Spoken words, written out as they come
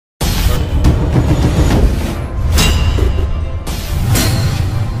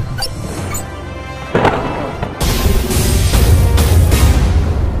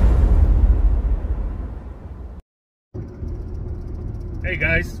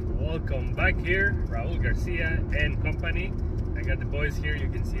welcome back here, Raul Garcia and company. I got the boys here. You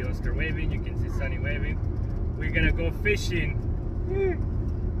can see Oscar waving, you can see Sunny waving. We're gonna go fishing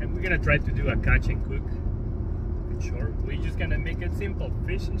and we're gonna try to do a catch and cook. Sure, we're just gonna make it simple,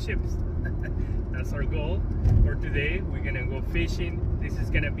 fish and chips. That's our goal for today. We're gonna go fishing. This is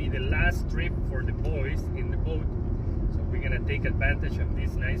gonna be the last trip for the boys in the boat, so we're gonna take advantage of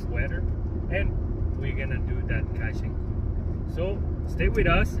this nice weather and we're gonna do that catch and cook. So stay with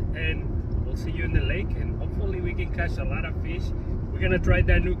us and we'll see you in the lake, and hopefully we can catch a lot of fish. We're gonna try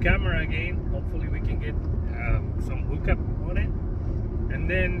that new camera again. Hopefully we can get some hookup on it, and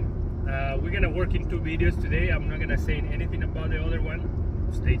then we're gonna work in 2 videos today. I'm not gonna say anything about the other one.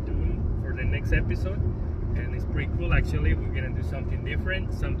 Stay tuned for the next episode, and it's pretty cool actually. We're gonna do something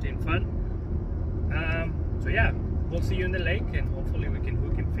different, something fun. So yeah, we'll see you in the lake, and hopefully we can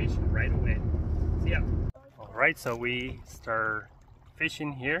hook and fish right away. See ya. All right, so we start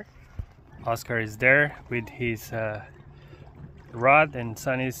fishing here. Oscar is there with his rod and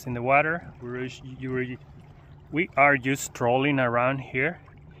Sun is in the water. We are just strolling around here,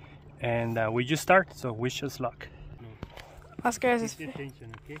 and we just start, so wish us luck. Oscar has his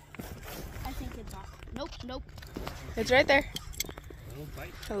attention, okay? I think it's off. Nope, nope. It's right there. Little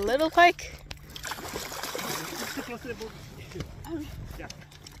bite. A little pike. Yeah.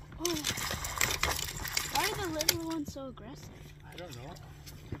 Oh. Why are the little ones so aggressive? I don't know.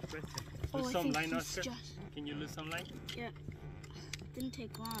 Good question. Oh, Lose I some think line, he's Oscar. just... Can you lose some line? Yeah. Didn't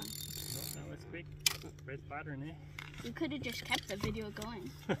take long. No, that was quick. Red pattern, eh? We could have just kept the video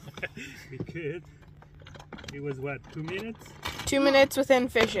going. We could. It was what, 2 minutes? 2 minutes within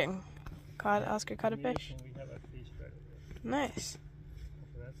fishing. Oscar caught a fish. And we have a fish right away. Nice.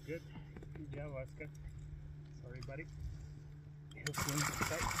 So that's good. Good job, Oscar. Sorry, buddy. He'll swim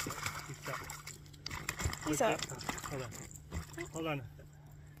inside. He's up. Hold on. Hold on.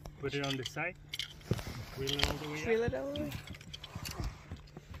 Put it on the side. Reel it all the way Reel it all the way.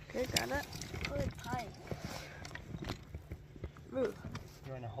 Okay, got it. Good pike. Move.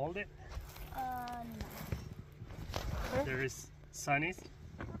 You want to hold it? No. There is Sunny's.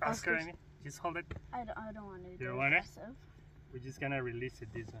 Oscar, I mean. Just hold it. I don't want to You do don't want it? aggressive. We're just going to release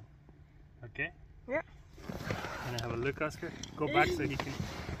it this one. Okay? Yeah. Can I have a look, Oscar? Go back so he can...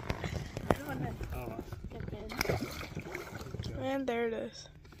 I don't want to Oh, get big. And there it is.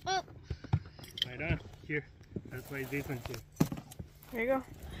 Oh. right on. Here. That's why this one's here. There you go.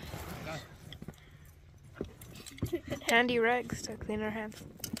 Handy rags to clean our hands.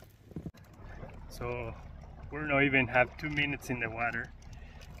 So we're not even have 2 minutes in the water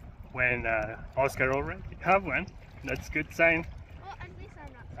when Oscar already have one. That's a good sign. Well, at least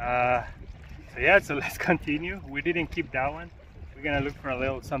I'm not. So yeah, so let's continue. We didn't keep that one. We're gonna look for a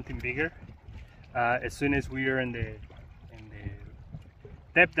little something bigger. As soon as we are in the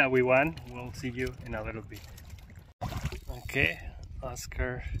depth that we want, we'll see you in a little bit. Okay,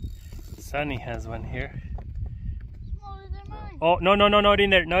 Oscar, Sunny has one here. Smaller than mine. Oh, no, not in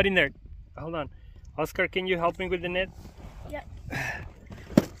there, not in there. Hold on. Oscar, can you help me with the net? Yeah.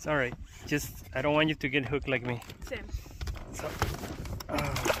 It's alright. Just, I don't want you to get hooked like me. Same. So,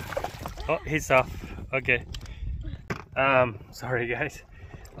 oh, he's off. Okay. Sorry guys.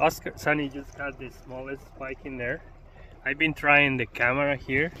 Oscar, Sunny just got the smallest pike in there. I've been trying the camera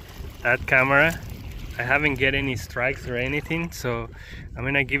here, that camera. I haven't get any strikes or anything, so I'm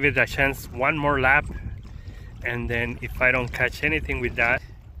gonna give it a chance one more lap, and then if I don't catch anything with that,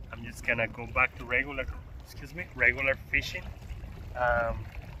 I'm just gonna go back to regular fishing.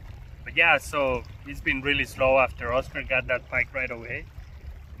 But yeah, so it's been really slow after Oscar got that pike right away.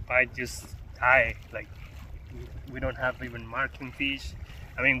 Pike just died. Like, we don't have even marking fish.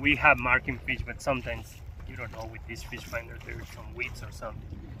 I mean, we have marking fish, but sometimes you don't know with this fish finder there's some weeds or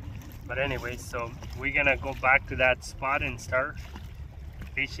something. But anyway, so we're gonna go back to that spot and start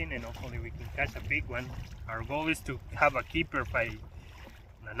fishing, and hopefully we can catch a big one. Our goal is to have a keeper by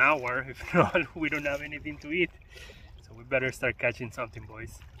an hour. If not, we don't have anything to eat. So we better start catching something,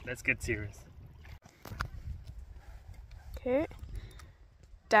 boys. Let's get serious. Okay.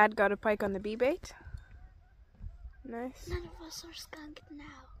 Dad got a pike on the bait. Nice. None of us are skunked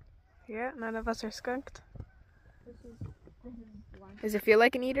now. Yeah, none of us are skunked. This is one. Does it feel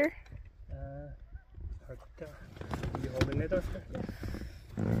like an eater? Hard to tell. You holding it, Oscar? Yeah.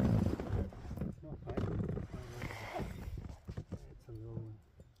 No, fine. It's a little one.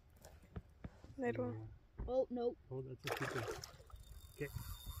 Little one. Oh, no. Oh, that's a keeper. Okay,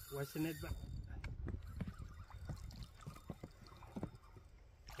 watch the net back.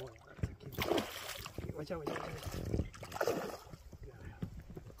 Oh, that's a keeper. Okay, watch out, watch out.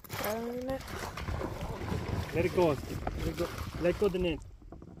 Got him in the net. Let it go, Oscar. Let it go. Let go of the net.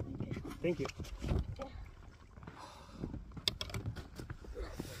 Okay. Thank you.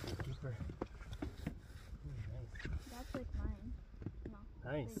 That's like mine. No.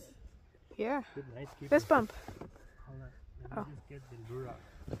 Nice. Yeah. Good, nice keeper. Fist bump. Hold on. Let me just get the lure out.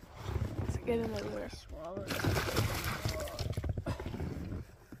 Let's get in the lure. Swallow it.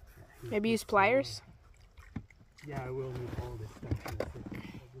 Maybe use pliers. Yeah, I will need all this stuff. I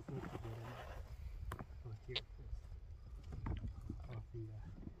just need to get it from here first. Of the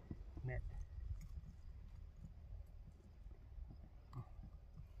net.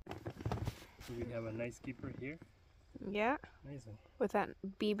 So we have a nice keeper here. Yeah. Nice one. With that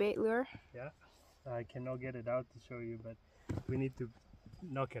bait lure. Yeah. I cannot get it out to show you, but we need to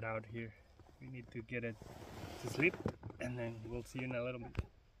knock it out here. We need to get it to sleep, and then we'll see you in a little bit.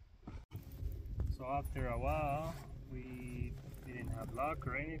 So after a while, we didn't have luck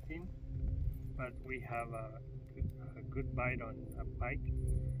or anything, but we have a good bite on a pike,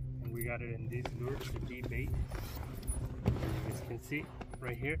 and we got it in this lure, the D bait. You guys can see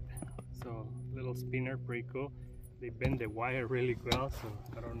right here. So little spinner, pretty cool. They bend the wire really well, so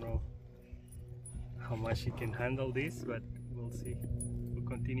I don't know how much he can handle this, but we'll see. We'll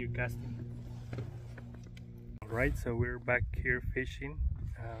continue casting. Alright, so we're back here fishing.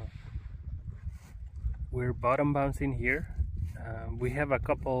 We're bottom bouncing here. We have a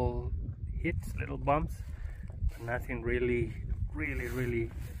couple hits, little bumps, but nothing really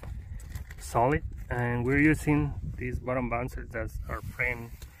solid. And we're using these bottom bouncers as our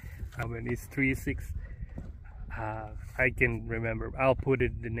friend. It's 3-6. I can remember. I'll put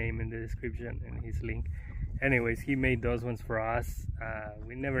the name in the description and his link. Anyways, he made those ones for us.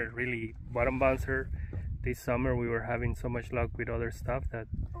 We never really bottom bouncer. This summer we were having so much luck with other stuff that.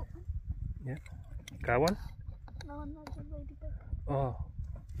 Yeah. Got one? No, not a ladybug. Oh,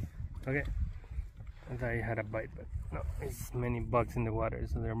 okay. I thought you had a bite, but no, it's many bugs in the water,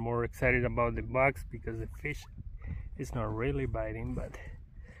 so they're more excited about the bugs because the fish is not really biting, but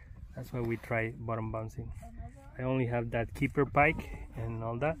that's why we try bottom bouncing. I only have that keeper pike and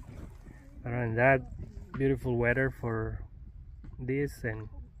all that. Other than that, beautiful weather for this, and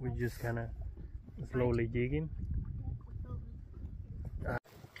we're just kinda slowly jigging.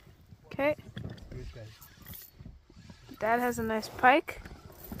 Okay. Dad has a nice pike.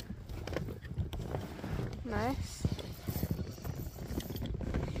 Nice.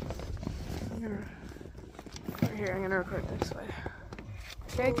 Here, I'm gonna record this way.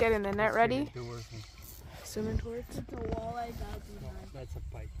 Okay, getting the net ready. Swimming towards. It's a walleye dive behind. That's a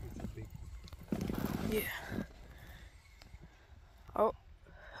pike. It's a big. Yeah. Oh,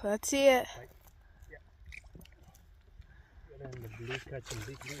 let's see it. Yeah. And the blue catching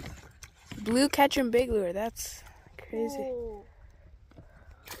big lure. Blue catching big lure. That's crazy. Oh.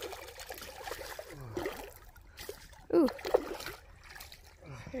 Ooh.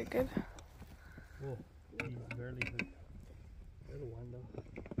 Very good. Oh, he's barely hooked. Little one though.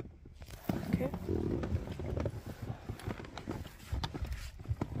 Okay.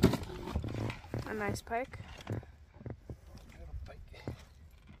 A nice pike. Little pike.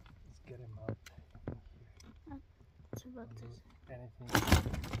 Let's get him out. It's about to. Anything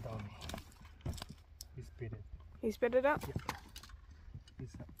down. He spit it. He spit it out? Yeah.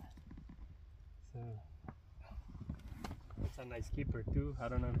 He's up. So it's a nice keeper too. I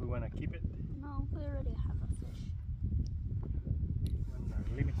don't know if we want to keep it. No, we already have a fish.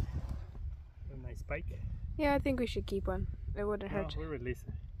 Leave it. A nice pike. Yeah, I think we should keep one. It wouldn't hurt. We'll release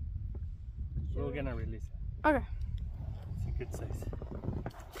it. We're gonna release it. Okay. It's a good size.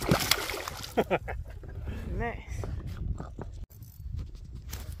 Nice.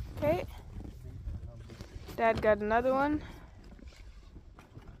 Okay. Dad got another one.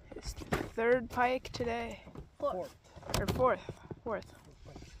 His third pike today. Fourth. Or fourth.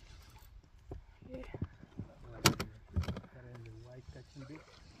 Yeah.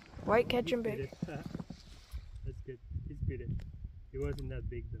 White catching big. That's good. He spit it. It wasn't that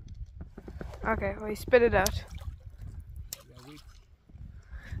big though. Okay, well he spit it out.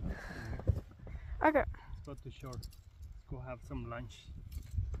 Okay. Let's go to shore. Let's go have some lunch.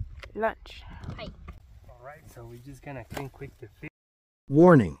 Lunch. Hi. Alright, so we're just gonna clean quick the fish.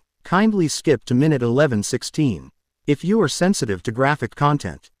 Warning. Kindly skip to minute 11:16. If you are sensitive to graphic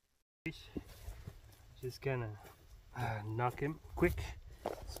content. Just gonna knock him quick.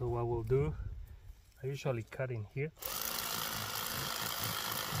 So what we'll do, I usually cut in here.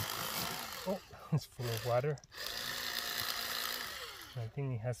 Oh, it's full of water. I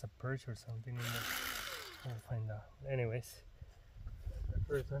think it has a perch or something in there. We'll find out. Anyways, the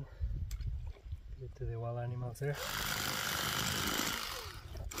first one. Get to the wild animals there.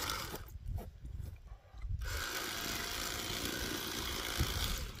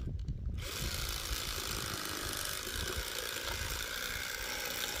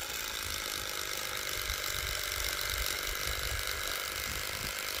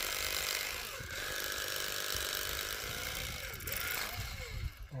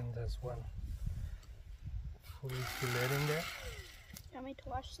 was one fully fillet in there. You want me to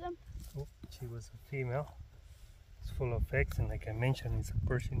wash them? Oh, she was a female. It's full of eggs, and like I mentioned, it's a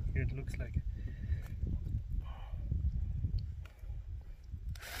Persian here, it looks like.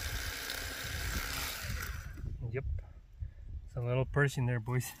 Yep, it's a little Persian there,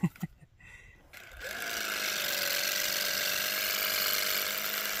 boys.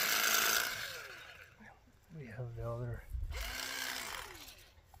 We have the other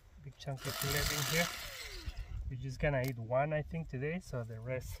big chunk of fillet in here. We're just gonna eat one, I think, today, so the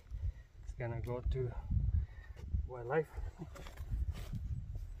rest is gonna go to wildlife.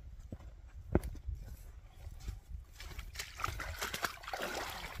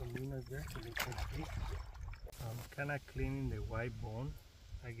 Some minas there so they can see. I'm kind of cleaning the white bone.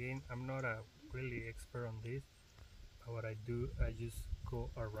 Again, I'm not a really expert on this, but what I do, I just go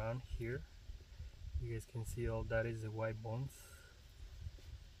around here. You guys can see all that is the white bones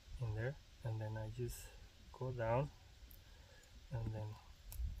in there, and then I just go down and then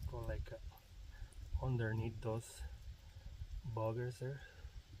go like underneath those buggers there,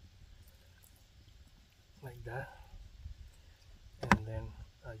 like that, and then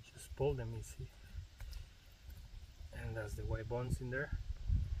I just pull them easy, and that's the white bones in there,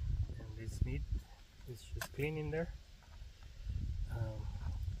 and this meat is just clean in there.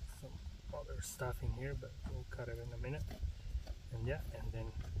 Some other stuff in here, but we'll cut it in a minute. And yeah, and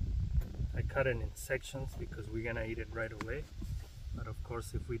then I cut it in sections because we're gonna eat it right away. But of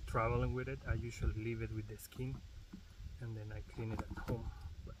course, if we're traveling with it, I usually leave it with the skin and then I clean it at home.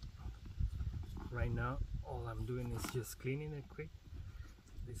 But right now, all I'm doing is just cleaning it quick.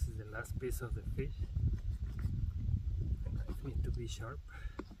 This is the last piece of the fish. The knife needs to be sharp,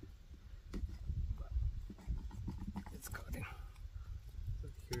 but it's cutting. So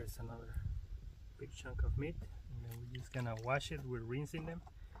here's another big chunk of meat, and then we're just gonna wash it. We're rinsing them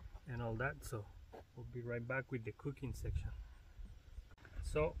and all that, so we'll be right back with the cooking section.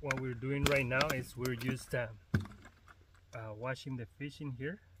 So what we're doing right now is we're just washing the fish in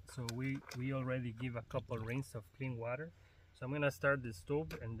here. So we already give a couple rinses of clean water. So I'm gonna start the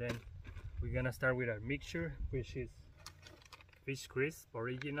stove, and then we're gonna start with our mixture, which is fish crisp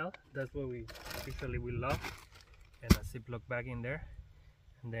original. That's what we usually love, and a Ziploc bag in there.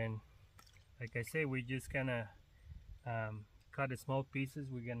 And then, like I say, we just gonna cut the small pieces.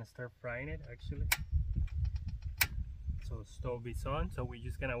 We're gonna start frying it actually. So stove is on, so we're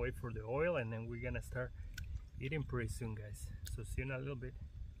just gonna wait for the oil, and then we're gonna start eating pretty soon, guys. So see you in a little bit.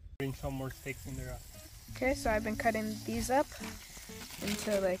 Bring some more steaks in there. Okay, so I've been cutting these up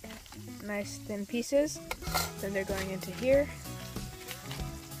into like nice thin pieces. Then they're going into here.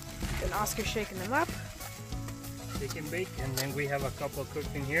 Then Oscar's shaking them up. Shake and bake, and then we have a couple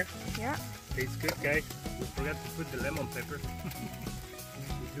cooked in here. Yeah. Tastes good, guys. We forgot to put the lemon pepper.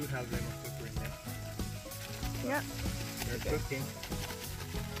 We do have lemon pepper in there. Yeah. They're cooking.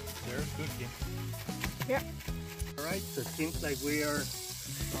 They're cooking. Yeah. Alright, so it seems like we are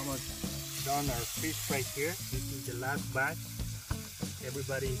almost done our fish right here. This is the last batch.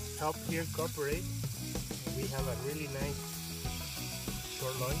 Everybody help here, cooperate. And we have a really nice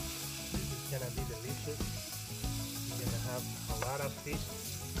short lunch. This is gonna be delicious. We're gonna have a lot of fish.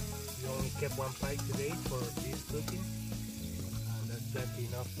 We only kept one pie today for this cooking, and that's plenty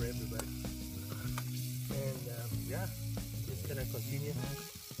enough for everybody. And yeah, just gonna continue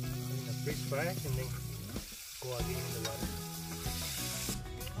doing a fish fry and then go again in the water.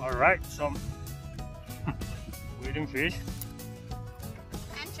 Alright, so we're eating fish.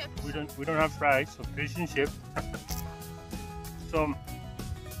 And chips. We don't have fries, so fish and chips. So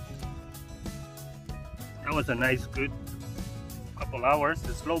that was a nice, good couple hours.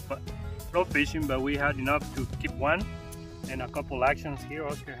 The slow fishing, but we had enough to keep one. And a couple actions here.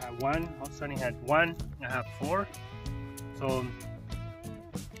 Oscar had one, Sonny had one, I have 4. So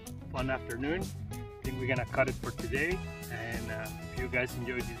fun afternoon. I think we're gonna cut it for today. And if you guys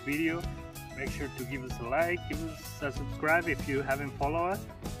enjoyed this video, make sure to give us a like, give us a subscribe if you haven't followed us,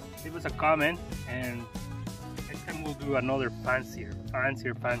 leave us a comment, and next time we'll do another fancier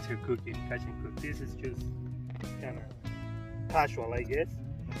cooking, catch and cook. This is just kind of casual, I guess,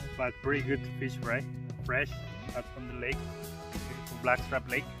 but pretty good fish fry, fresh out from the lake, beautiful Blackstrap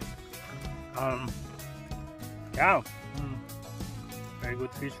Lake. Yeah, very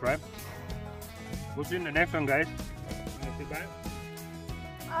good fish fry. We'll see you in the next one, guys. Bye.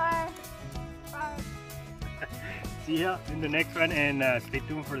 Bye. Bye. See ya in the next one, and stay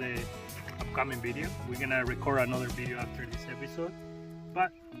tuned for the upcoming video. We're gonna record another video after this episode,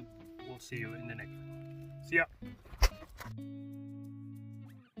 but we'll see you in the next one. See ya.